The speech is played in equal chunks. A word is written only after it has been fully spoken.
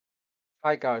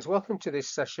Hi guys, welcome to this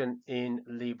session in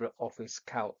LibreOffice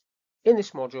Calc. In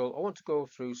this module, I want to go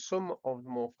through some of the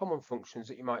more common functions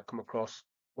that you might come across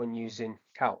when using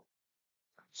Calc.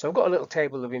 So I've got a little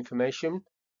table of information.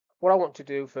 What I want to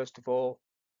do first of all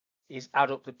is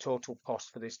add up the total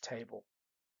cost for this table.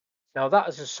 Now that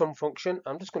is a sum function.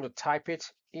 I'm just going to type it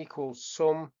equals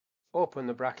sum, open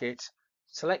the bracket,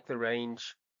 select the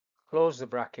range, close the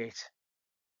bracket,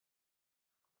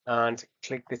 and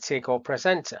click the tick or press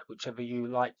enter, whichever you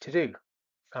like to do.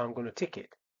 I'm going to tick it.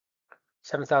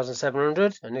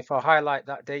 7,700, and if I highlight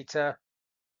that data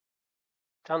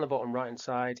down the bottom right hand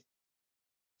side,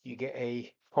 you get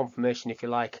a confirmation, if you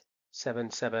like,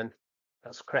 77.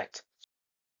 That's correct.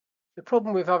 The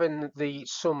problem with having the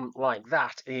sum like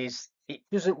that is it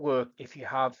doesn't work if you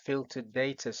have filtered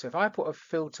data. So if I put a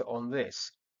filter on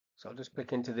this, so I'll just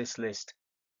click into this list,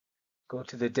 go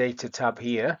to the data tab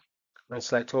here and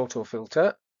select auto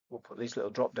filter. We'll put these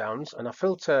little drop downs and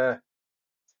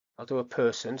I'll do a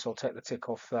person, so I'll take the tick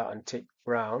off that and tick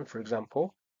brown, for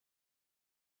example.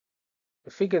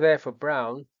 The figure there for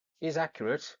brown is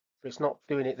accurate, but it's not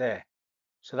doing it there.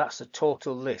 So that's the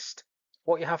total list.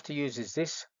 What you have to use is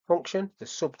this function, the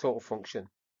subtotal function.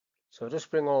 So I'll just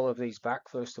bring all of these back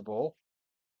first of all.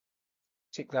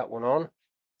 Tick that one on.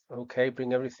 Okay,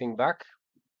 bring everything back.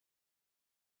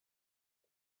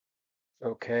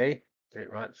 Okay, did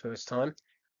it right the first time.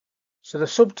 So the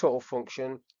subtotal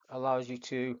function allows you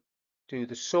to do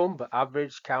the sum, but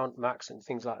average, count, max, and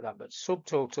things like that. But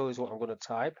subtotal is what I'm going to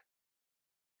type.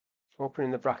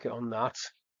 Opening the bracket on that.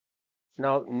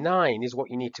 Now 9 is what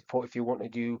you need to put if you want to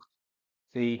do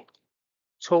the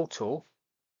total,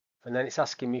 and then it's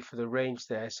asking me for the range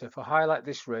there. So if I highlight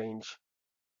this range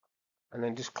and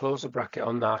then just close the bracket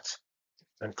on that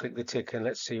and click the tick, and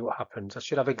let's see what happens. I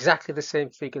should have exactly the same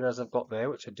figure as I've got there,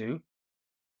 which I do.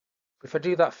 If I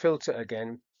do that filter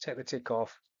again, take the tick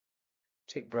off,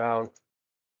 tick brown,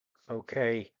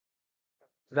 okay,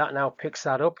 that now picks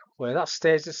that up. Where that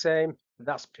stays the same,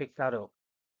 that's picked that up.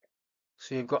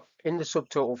 So you've got in the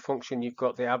subtotal function, you've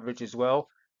got the average as well.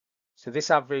 So this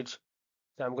average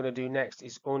that I'm going to do next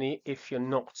is only if you're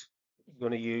not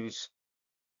going to use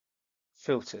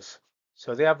filters.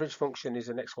 So the average function is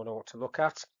the next one I want to look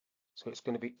at. So it's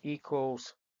going to be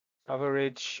equals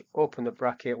average, open the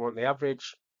bracket, I want the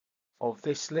average of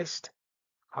this list,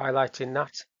 highlighting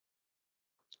that,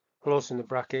 closing the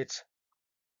bracket,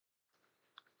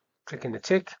 clicking the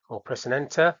tick or pressing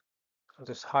enter. I'll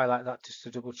just highlight that just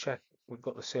to double check we've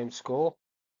got the same score.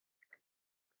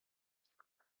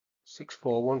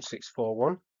 641,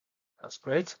 641. That's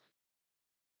great.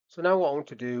 So now what I want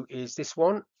to do is this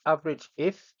one, average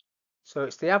if. So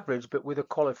it's the average, but with a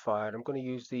qualifier. I'm going to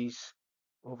use these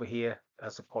over here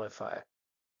as a qualifier.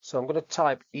 So I'm going to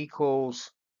type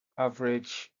equals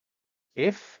average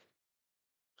if,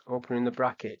 opening the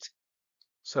bracket.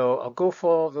 So I'll go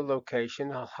for the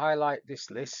location. I'll highlight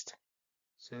this list.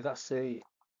 So that's the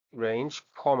range,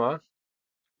 comma.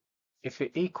 If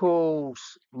it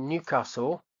equals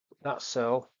Newcastle, that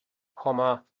cell,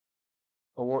 comma,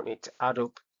 I want it to add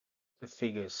up the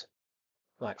figures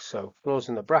like so.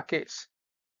 Closing the brackets,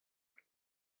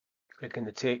 clicking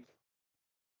the tick,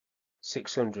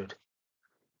 600.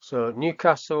 So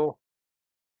Newcastle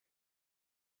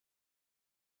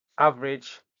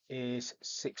average is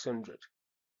 600.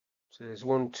 So there's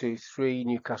 1, 2, 3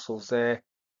 Newcastles there.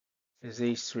 There's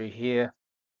these 3 here.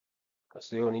 That's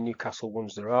the only Newcastle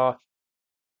ones there are.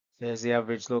 There's the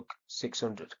average, look,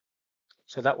 600.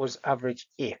 So that was average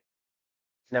if.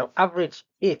 Now average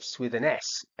ifs with an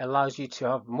S allows you to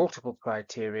have multiple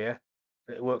criteria,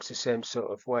 but it works the same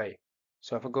sort of way.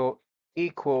 So if I go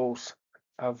equals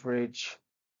average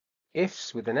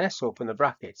ifs with an S, open the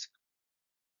bracket.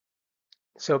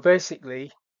 So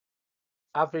basically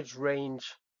average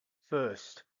range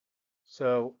first.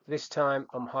 So this time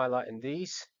I'm highlighting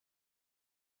these,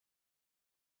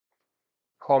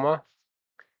 comma,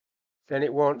 then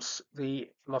it wants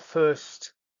my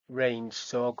first range,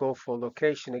 so I'll go for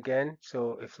location again.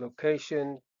 So if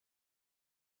location,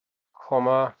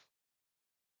 comma,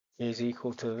 is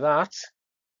equal to that,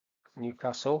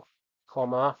 Newcastle,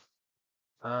 comma,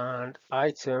 and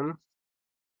item,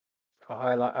 if I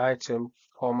highlight item,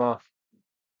 comma,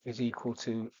 is equal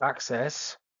to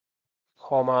access,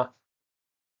 comma,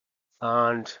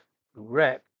 and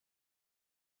rep,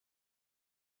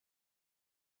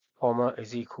 comma,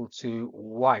 is equal to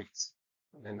white,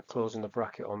 and then closing the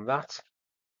bracket on that,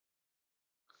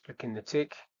 clicking the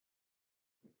tick,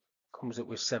 comes up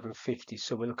with 750.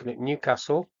 So we're looking at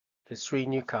Newcastle, there's 3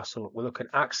 Newcastle. We're looking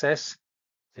at access,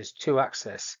 there's 2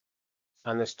 access,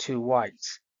 and there's 2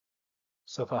 whites.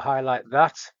 So if I highlight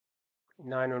that,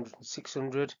 900 and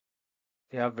 600.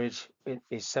 The average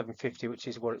is 750, which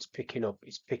is what it's picking up.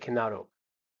 It's picking that up.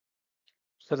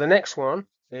 So the next one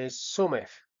is SUMIF.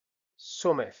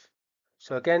 SUMIF.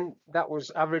 So again, that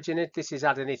was averaging it. This is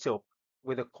adding it up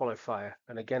with a qualifier.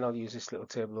 And again, I'll use this little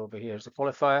table over here as a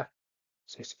qualifier.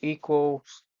 So it's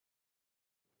equals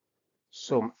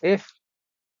SUMIF.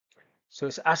 So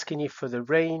it's asking you for the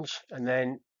range and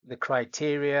then the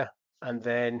criteria and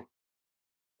then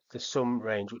the sum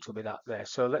range, which will be that there.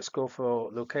 So let's go for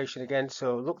location again.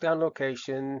 So look down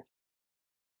location,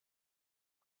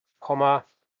 comma,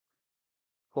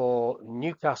 for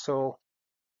Newcastle,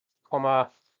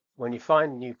 comma, when you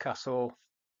find Newcastle,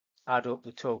 add up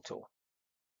the total.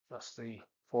 That's the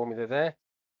formula there.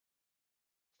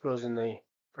 Closing the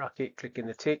bracket, clicking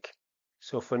the tick.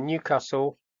 So for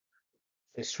Newcastle,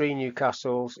 there's 3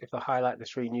 Newcastles. If I highlight the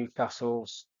 3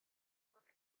 Newcastles,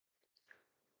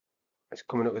 it's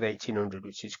coming up with 1800,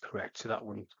 which is correct. So that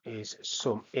one is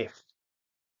SUMIF.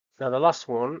 Now the last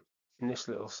one in this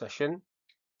little session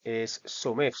is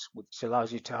SUMIFS, which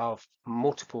allows you to have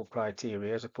multiple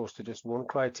criteria as opposed to just one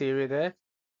criteria there.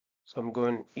 So I'm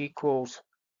going equals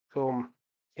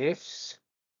SUMIFS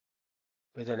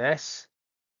with an S.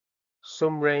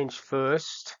 Sum range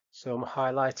first. So I'm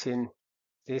highlighting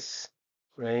this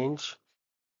range,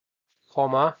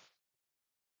 comma.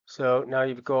 So now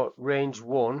you've got range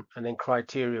 1 and then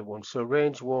criteria 1. So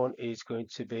range 1 is going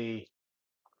to be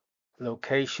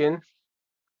location,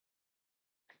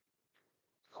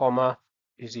 comma,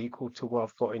 is equal to what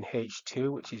I've got in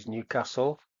H2, which is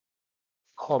Newcastle,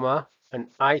 comma, an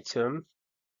item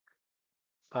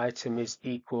is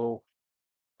equal,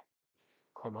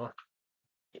 comma,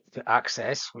 to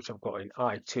access, which I've got in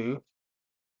I2,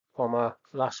 comma,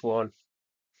 last one,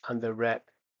 and the rep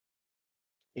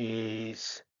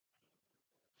is,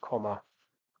 comma,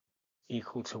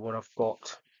 equal to what I've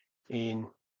got in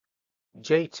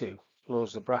J2.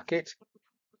 Close the bracket.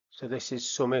 So this is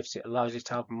SUMIFS. It allows you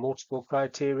to have multiple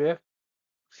criteria.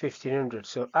 1500.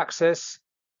 So access,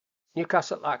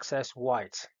 Newcastle access,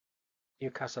 white.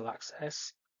 Newcastle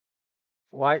access,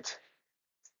 white,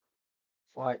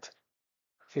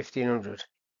 1500.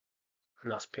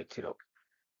 And that's picked it up.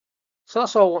 So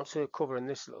that's all I want to cover in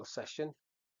this little session. A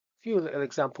few little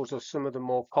examples of some of the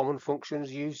more common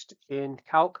functions used in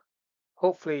Calc.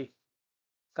 Hopefully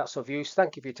that's of use.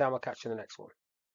 Thank you for your time. I'll catch you in the next one.